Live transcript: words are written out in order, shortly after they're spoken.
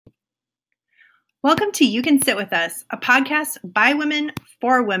Welcome to You Can Sit With Us, a podcast by women,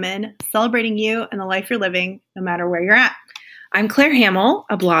 for women, celebrating you and the life you're living, no matter where you're at. I'm Claire Hamill,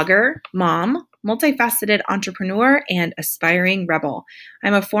 a blogger, mom, multifaceted entrepreneur, and aspiring rebel.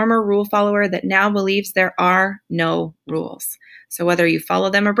 I'm a former rule follower that now believes there are no rules. So whether you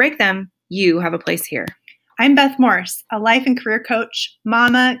follow them or break them, you have a place here. I'm Beth Morse, a life and career coach,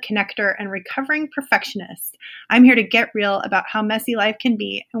 mama, connector, and recovering perfectionist. I'm here to get real about how messy life can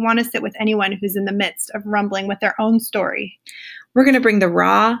be and want to sit with anyone who's in the midst of rumbling with their own story. We're going to bring the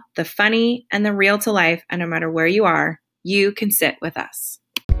raw, the funny, and the real to life, and no matter where you are, you can sit with us.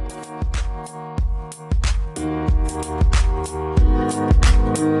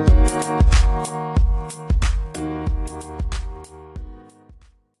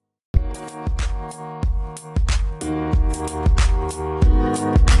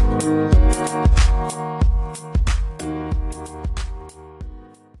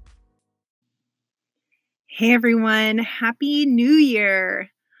 Hey everyone, Happy New Year.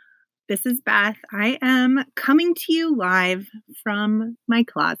 This is Beth. I am coming to you live from my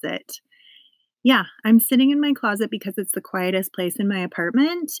closet. Yeah, I'm sitting in my closet because it's the quietest place in my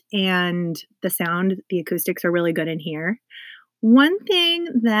apartment and the acoustics are really good in here. One thing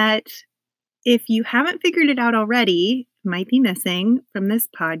that, if you haven't figured it out already, might be missing from this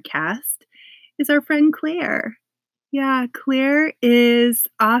podcast is our friend Claire. Yeah, Claire is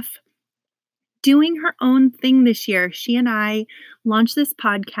off doing her own thing this year. She and I launched this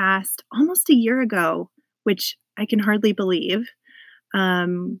podcast almost a year ago, which I can hardly believe.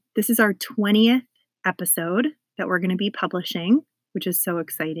 This is our 20th episode that we're going to be publishing, which is so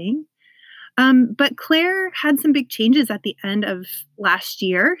exciting. But Claire had some big changes at the end of last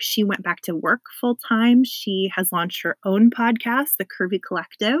year. She went back to work full time. She has launched her own podcast, The Curvy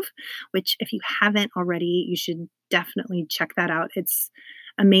Collective, which if you haven't already, you should definitely check that out. It's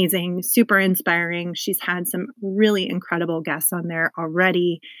amazing, super inspiring. She's had some really incredible guests on there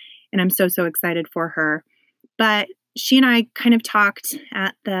already, and I'm so excited for her. But she and I kind of talked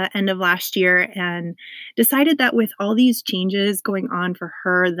at the end of last year and decided that with all these changes going on for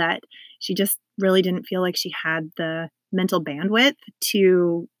her, that she just really didn't feel like she had the mental bandwidth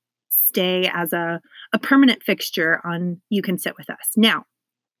to stay as a permanent fixture on You Can Sit With Us. Now,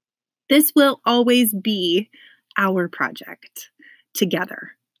 this will always be our project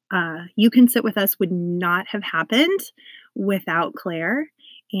together. You Can Sit With Us would not have happened without Claire.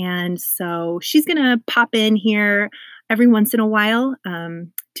 And so she's going to pop in here every once in a while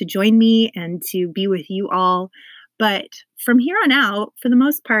to join me and to be with you all. But from here on out, for the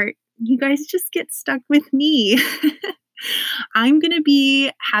most part, you guys just get stuck with me. I'm going to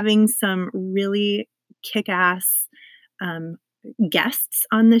be having some really kick-ass guests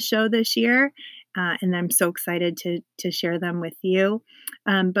on the show this year. And I'm so excited to share them with you.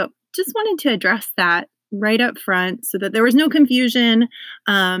 But just wanted to address that right up front so that there was no confusion.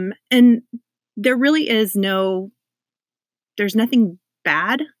 And there really is there's nothing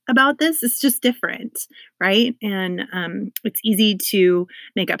bad about this. It's just different, right? And it's easy to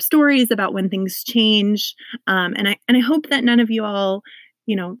make up stories about when things change. And I hope that none of you all,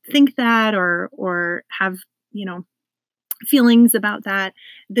 think that or have, feelings about that.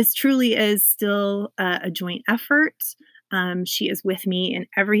 This truly is still a joint effort. She is with me in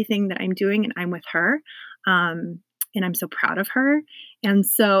everything that I'm doing, and I'm with her. And I'm so proud of her. And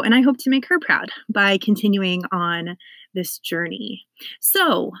I hope to make her proud by continuing on this journey.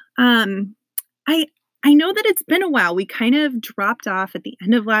 So, I know that it's been a while. We kind of dropped off at the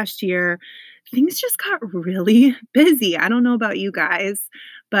end of last year. Things just got really busy. I don't know about you guys,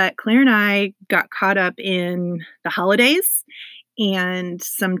 but Claire and I got caught up in the holidays and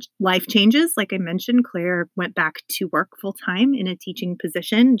some life changes. Like I mentioned, Claire went back to work full time in a teaching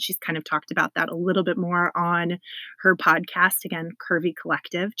position. She's kind of talked about that a little bit more on her podcast. Again, Curvy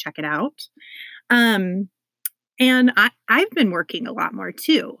Collective, check it out. And I've been working a lot more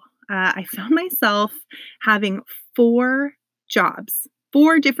too. I found myself having 4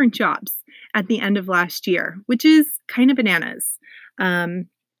 different jobs at the end of last year, which is kind of bananas. I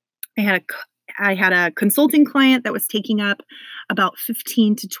had a consulting client that was taking up about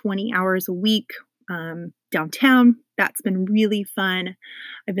 15 to 20 hours a week downtown. That's been really fun.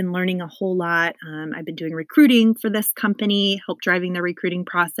 I've been learning a whole lot. I've been doing recruiting for this company, help driving the recruiting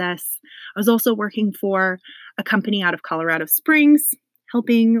process. I was also working for a company out of Colorado Springs,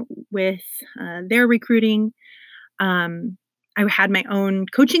 helping with their recruiting. I had my own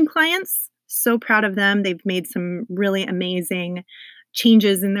coaching clients. So proud of them. They've made some really amazing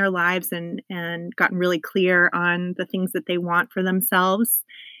changes in their lives and gotten really clear on the things that they want for themselves.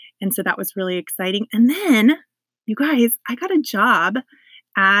 And so that was really exciting. And then, you guys, I got a job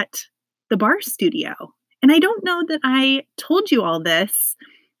at the barre studio. And I don't know that I told you all this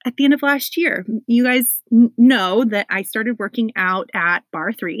at the end of last year. You guys know that I started working out at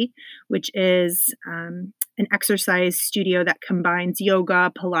Barre 3, which is an exercise studio that combines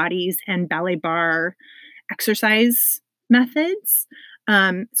yoga, Pilates, and ballet barre exercise methods.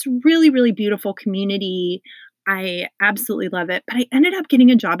 It's a really, really beautiful community. I absolutely love it. But I ended up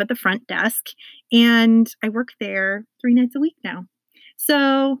getting a job at the front desk, and I work there 3 nights a week now.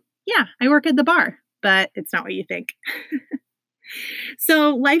 So yeah, I work at the bar, but it's not what you think.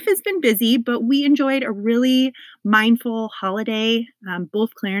 So life has been busy, but we enjoyed a really mindful holiday.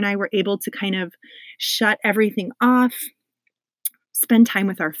 Both Claire and I were able to kind of shut everything off, spend time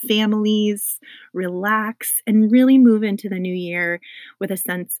with our families, relax, and really move into the new year with a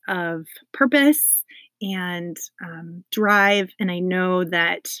sense of purpose and drive. And I know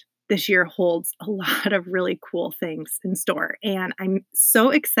that this year holds a lot of really cool things in store. And I'm so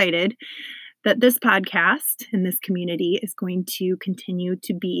excited that this podcast and this community is going to continue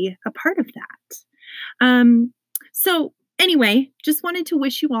to be a part of that. So anyway, just wanted to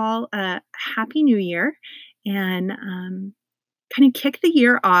wish you all a happy new year and kind of kick the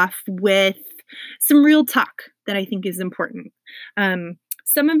year off with some real talk that I think is important.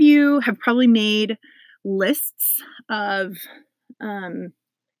 Some of you have probably made lists of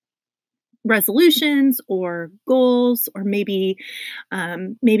resolutions or goals, or maybe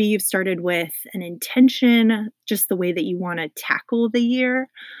you've started with an intention, just the way that you want to tackle the year.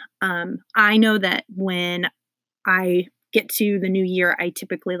 I know that when I get to the new year, I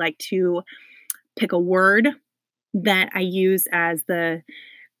typically like to pick a word that I use as the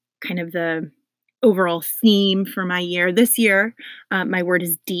kind of the overall theme for my year. This year, my word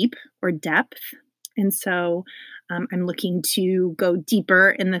is deep or depth. And so I'm looking to go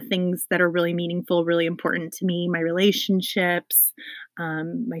deeper in the things that are really meaningful, really important to me, my relationships,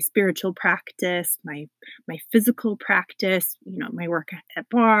 my spiritual practice, my physical practice, my work at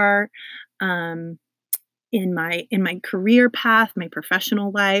Barre, in my career path, my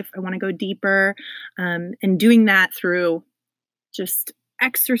professional life. I want to go deeper, and doing that through just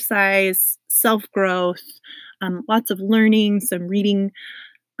exercise, self-growth, lots of learning, some reading,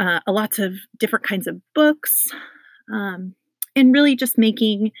 lots of different kinds of books, and really just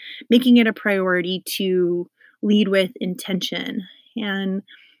making it a priority to lead with intention. And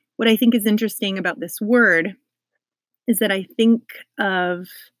what I think is interesting about this word is that I think of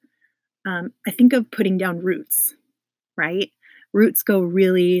putting down roots, right? Roots go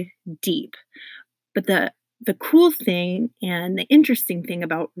really deep. But the cool thing and the interesting thing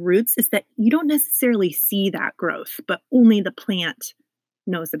about roots is that you don't necessarily see that growth, but only the plant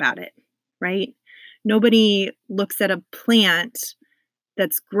knows about it, right? Nobody looks at a plant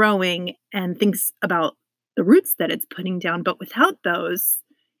that's growing and thinks about the roots that it's putting down, but without those,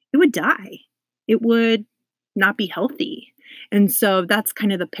 it would die. It would not be healthy. And so that's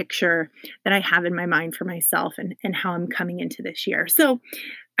kind of the picture that I have in my mind for myself and how I'm coming into this year. So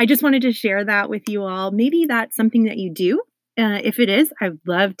I just wanted to share that with you all. Maybe that's something that you do. If it is, I'd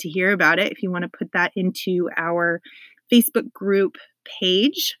love to hear about it. If you want to put that into our Facebook group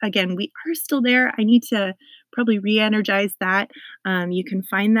page. Again, we are still there. I need to probably re-energize that. You can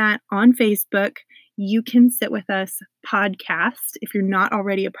find that on Facebook. You can Sit With Us podcast. If you're not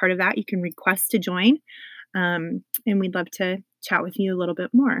already a part of that, you can request to join. And we'd love to chat with you a little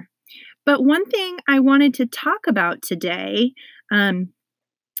bit more. But one thing I wanted to talk about today,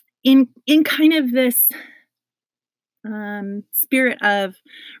 in kind of this spirit of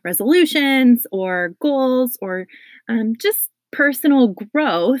resolutions or goals or just personal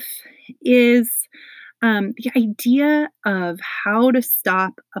growth, is the idea of how to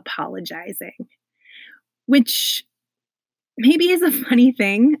stop apologizing, which maybe is a funny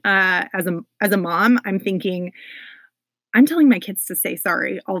thing. As a mom, I'm thinking, I'm telling my kids to say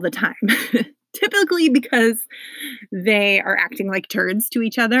sorry all the time, typically because they are acting like turds to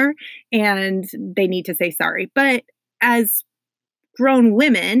each other and they need to say sorry. But as grown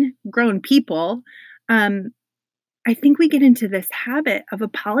women, grown people, I think we get into this habit of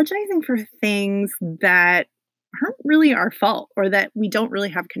apologizing for things that aren't really our fault or that we don't really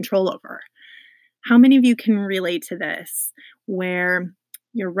have control over. How many of you can relate to this, where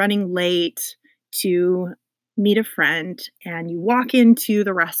you're running late to meet a friend and you walk into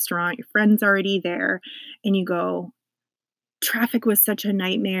the restaurant, your friend's already there, and you go, traffic was such a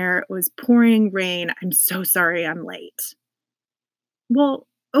nightmare, it was pouring rain, I'm so sorry I'm late. Well,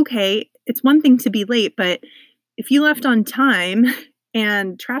 okay, it's one thing to be late, but if you left on time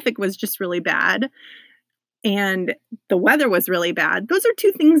and traffic was just really bad and the weather was really bad, those are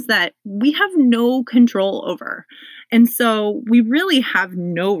two things that we have no control over. And so we really have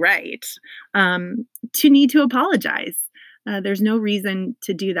no right to need to apologize. There's no reason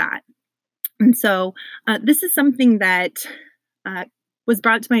to do that. And so this is something that uh, was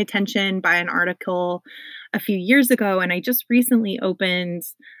brought to my attention by an article a few years ago. And I just recently opened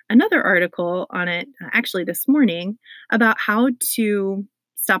another article on it, actually this morning, about how to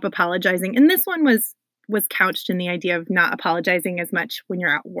stop apologizing. And this one was couched in the idea of not apologizing as much when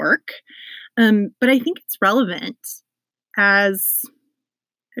you're at work. But I think it's relevant as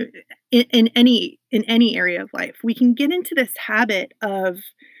in any area of life. We can get into this habit of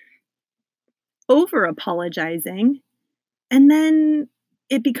over apologizing, and then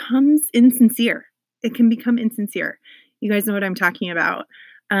it becomes insincere. It can become insincere. You guys know what I'm talking about.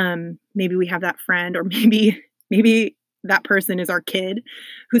 Maybe we have that friend, or maybe that person is our kid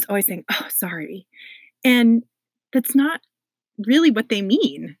who's always saying, "Oh, sorry." And that's not really what they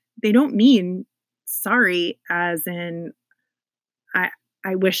mean. They don't mean sorry as in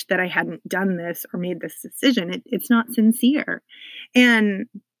I wish that I hadn't done this or made this decision. It's not sincere. And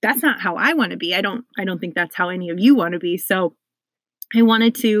that's not how I want to be. I don't think that's how any of you want to be. So I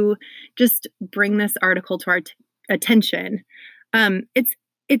wanted to just bring this article to our attention. It's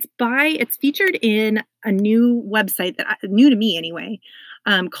featured in a new website new to me anyway,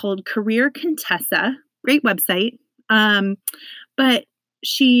 called Career Contessa. Great website. But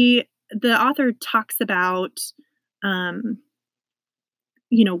the author talks about,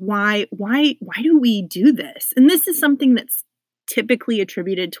 why do we do this? And this is something that's typically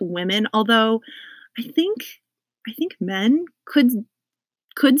attributed to women, although I think men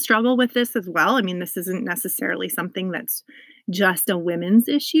could struggle with this as well. I mean, this isn't necessarily something that's just a women's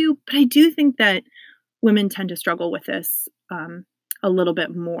issue, but I do think that women tend to struggle with this a little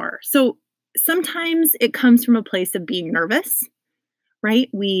bit more. So sometimes it comes from a place of being nervous, right?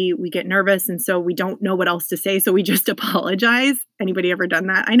 We get nervous, and so we don't know what else to say, so we just apologize. Anybody ever done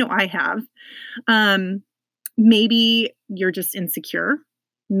that? I know I have. Maybe you're just insecure.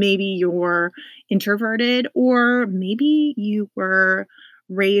 Maybe you're introverted, or maybe you were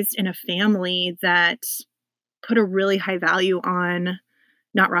raised in a family that put a really high value on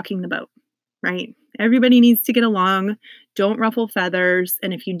not rocking the boat, right? Everybody needs to get along. Don't ruffle feathers.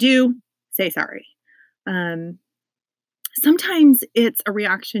 And if you do, say sorry. Sometimes it's a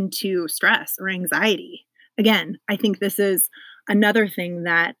reaction to stress or anxiety. Again, I think this is another thing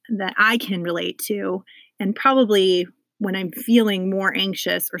that I can relate to. And probably when I'm feeling more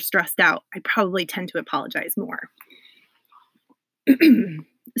anxious or stressed out, I probably tend to apologize more.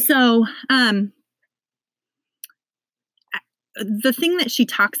 So, the thing that she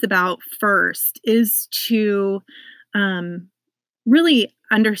talks about first is to really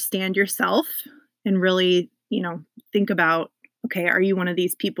understand yourself and really, think about, okay, are you one of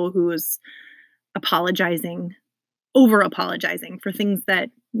these people who's over apologizing for things that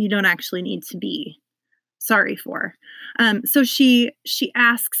you don't actually need to be sorry for? So she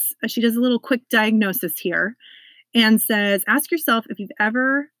does a little quick diagnosis here and says, ask yourself if you've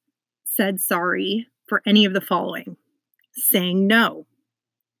ever said sorry for any of the following: saying no,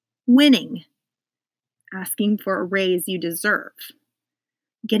 winning, asking for a raise you deserve,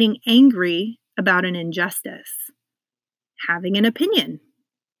 getting angry about an injustice, having an opinion,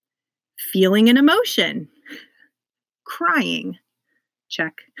 feeling an emotion, crying,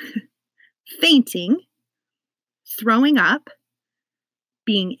 check, fainting, throwing up,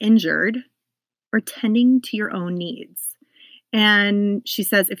 being injured, or tending to your own needs. And she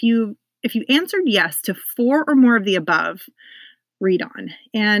says, if you answered yes to 4 or more of the above, read on.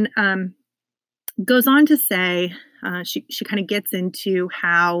 And goes on to say, she kind of gets into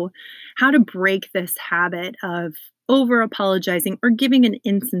how to break this habit of over apologizing or giving an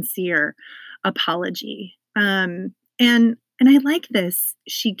insincere apology. And I like this.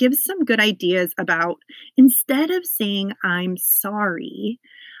 She gives some good ideas about, instead of saying I'm sorry,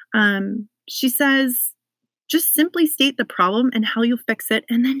 she says, just simply state the problem and how you'll fix it,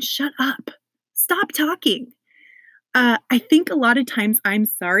 and then shut up. Stop talking. I think a lot of times I'm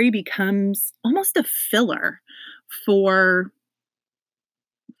sorry becomes almost a filler for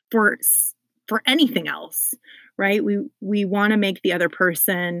anything else, right? We want to make the other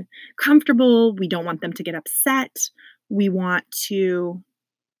person comfortable. We don't want them to get upset. We want to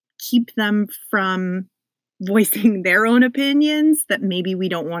keep them from voicing their own opinions that maybe we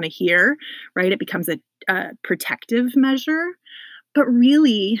don't want to hear, right? It becomes a protective measure. But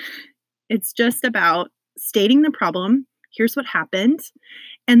really, it's just about stating the problem. Here's what happened.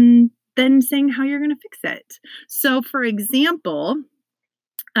 And then saying how you're going to fix it. So, for example,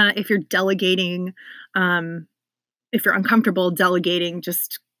 if you're delegating, if you're uncomfortable delegating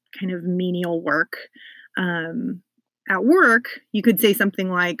just kind of menial work, at work, you could say something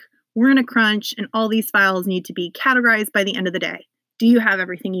like, we're in a crunch and all these files need to be categorized by the end of the day. Do you have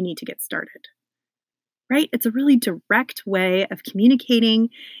everything you need to get started? Right? It's a really direct way of communicating,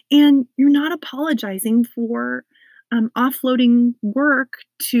 and you're not apologizing for offloading work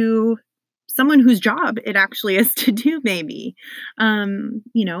to someone whose job it actually is to do, maybe.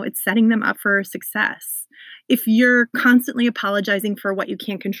 It's setting them up for success. If you're constantly apologizing for what you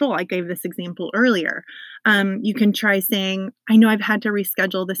can't control, I gave this example earlier, you can try saying, I know I've had to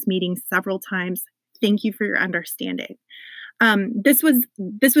reschedule this meeting several times. Thank you for your understanding. This was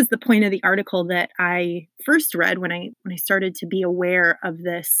the point of the article that I first read when I started to be aware of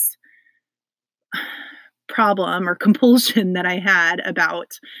this problem or compulsion that I had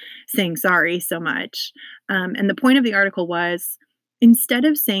about saying sorry so much. And the point of the article was, instead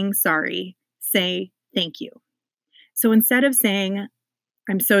of saying sorry, say thank you. So instead of saying,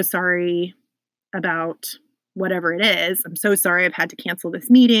 I'm so sorry about whatever it is, I'm so sorry I've had to cancel this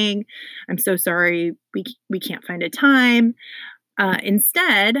meeting, I'm so sorry we can't find a time.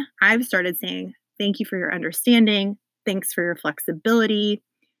 Instead, I've started saying, thank you for your understanding. Thanks for your flexibility.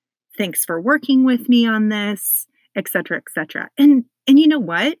 Thanks for working with me on this, et cetera, et cetera. And you know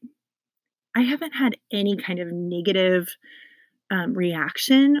what? I haven't had any kind of negative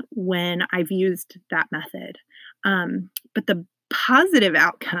reaction when I've used that method. But the positive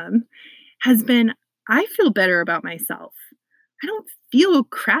outcome has been, I feel better about myself. I don't feel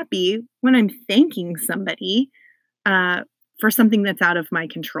crappy when I'm thanking somebody for something that's out of my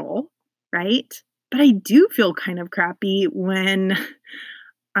control, right? But I do feel kind of crappy when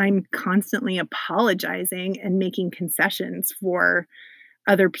I'm constantly apologizing and making concessions for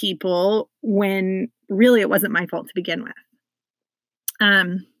other people when really it wasn't my fault to begin with.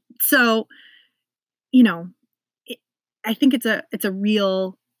 So, you know, I think it's a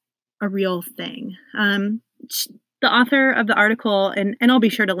real thing. The author of the article, and I'll be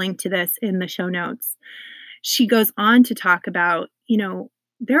sure to link to this in the show notes, she goes on to talk about,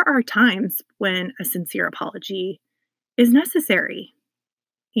 there are times when a sincere apology is necessary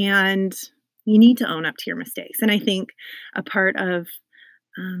and you need to own up to your mistakes. And I think a part of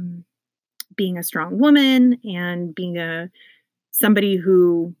being a strong woman and being somebody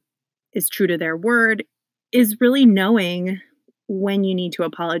who is true to their word is really knowing when you need to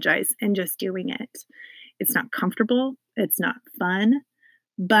apologize and just doing it. It's not comfortable. It's not fun,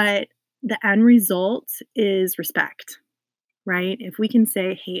 but the end result is respect, right? If we can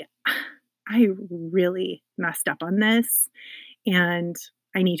say, hey, I really messed up on this and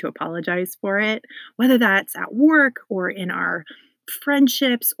I need to apologize for it, whether that's at work or in our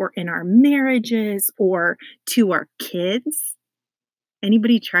friendships or in our marriages or to our kids.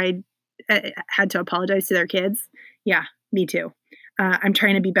 Anybody had to apologize to their kids? Yeah, me too. I'm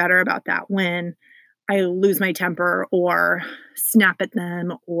trying to be better about that when I lose my temper or snap at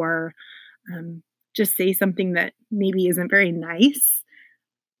them or just say something that maybe isn't very nice.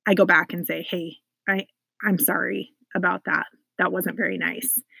 I go back and say, hey, I'm sorry about that. That wasn't very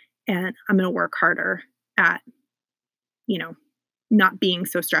nice. And I'm going to work harder at, not being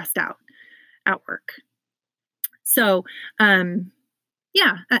so stressed out at work. So,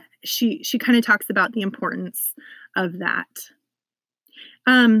 she kind of talks about the importance of that.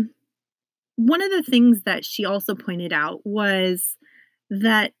 One of the things that she also pointed out was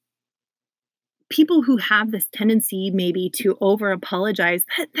that people who have this tendency maybe to over apologize,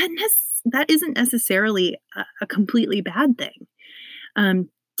 that isn't necessarily a completely bad thing.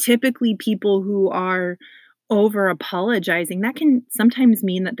 Typically people who are over apologizing, that can sometimes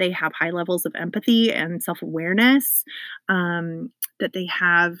mean that they have high levels of empathy and self-awareness, that they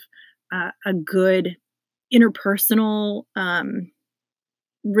have a good interpersonal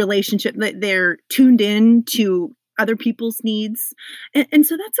relationship, that they're tuned in to other people's needs. And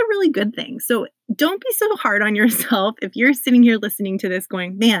so that's a really good thing. So don't be so hard on yourself if you're sitting here listening to this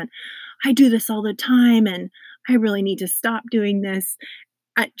going, man, I do this all the time and I really need to stop doing this.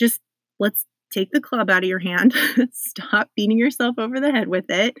 Let's take the club out of your hand, stop beating yourself over the head with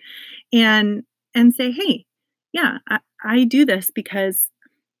it, and say, hey, yeah, I do this because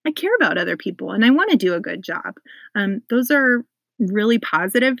I care about other people and I want to do a good job. Those are really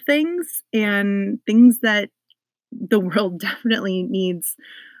positive things and things that the world definitely needs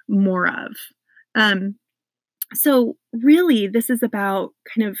more of. So really, this is about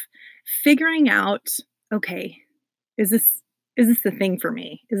kind of figuring out, okay, is this the thing for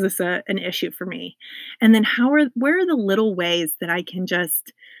me? Is this an issue for me? And then where are the little ways that I can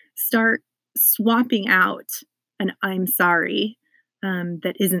just start swapping out an I'm sorry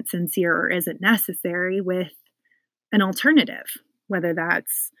that isn't sincere or isn't necessary with an alternative, whether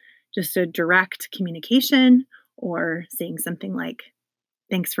that's just a direct communication or saying something like,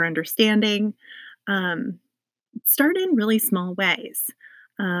 thanks for understanding. Start in really small ways.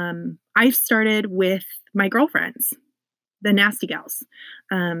 I've started with my girlfriends, the nasty gals.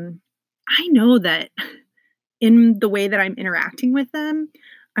 I know that in the way that I'm interacting with them,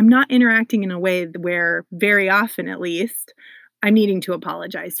 I'm not interacting in a way where very often, at least, I'm needing to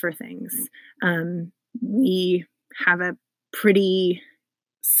apologize for things. We have a pretty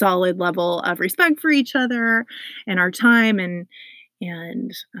solid level of respect for each other and our time and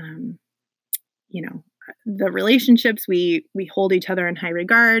you know, the relationships we hold each other in high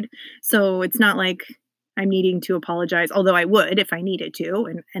regard. So it's not like I'm needing to apologize, although I would if I needed to,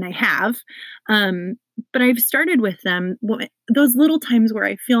 and I have. But I've started with them those little times where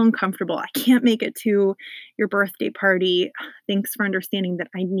I feel uncomfortable. I can't make it to your birthday party. Thanks for understanding that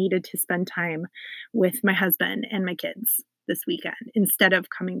I needed to spend time with my husband and my kids this weekend instead of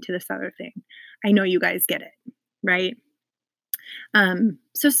coming to this other thing. I know you guys get it, right?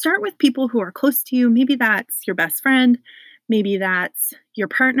 So start with people who are close to you. Maybe that's your best friend. Maybe that's your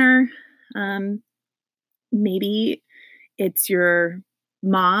partner. Maybe it's your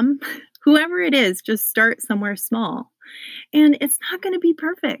mom. Whoever it is, just start somewhere small. And it's not going to be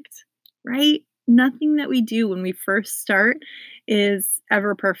perfect, right? Nothing that we do when we first start is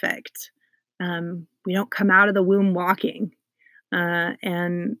ever perfect. We don't come out of the womb walking.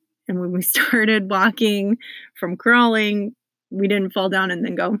 And when we started walking from crawling, we didn't fall down and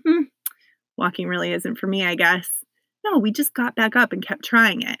then go, walking really isn't for me, I guess. No, we just got back up and kept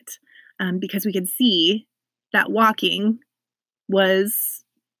trying it because we could see that walking was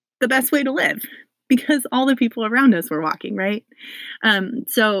the best way to live because all the people around us were walking, right?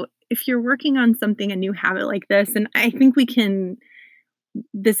 So if you're working on something, a new habit like this, and I think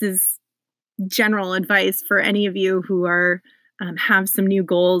this is general advice for any of you who are have some new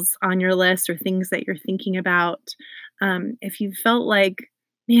goals on your list or things that you're thinking about. If you felt like,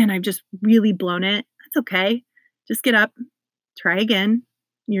 man, I've just really blown it, that's okay. Just get up, try again.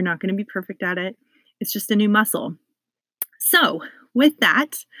 You're not going to be perfect at it. It's just a new muscle. So with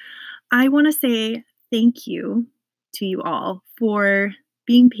that, I want to say thank you to you all for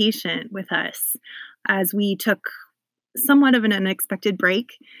being patient with us as we took somewhat of an unexpected break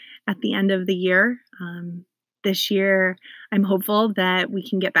at the end of the year. This year, I'm hopeful that we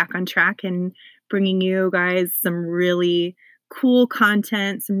can get back on track and bringing you guys some really cool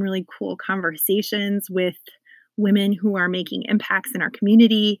content, some really cool conversations with women who are making impacts in our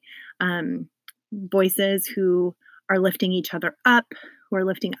community, voices who are lifting each other up, who are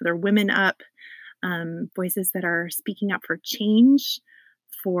lifting other women up, voices that are speaking up for change,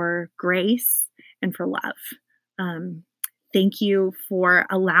 for grace, and for love. Thank you for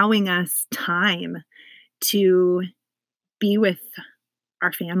allowing us time to be with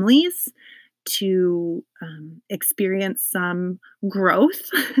our families, to experience some growth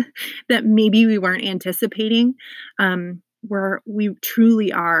that maybe we weren't anticipating, where we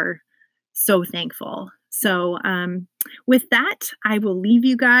truly are so thankful. So with that, I will leave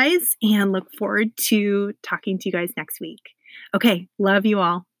you guys and look forward to talking to you guys next week. Okay, love you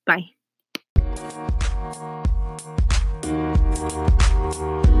all. Bye.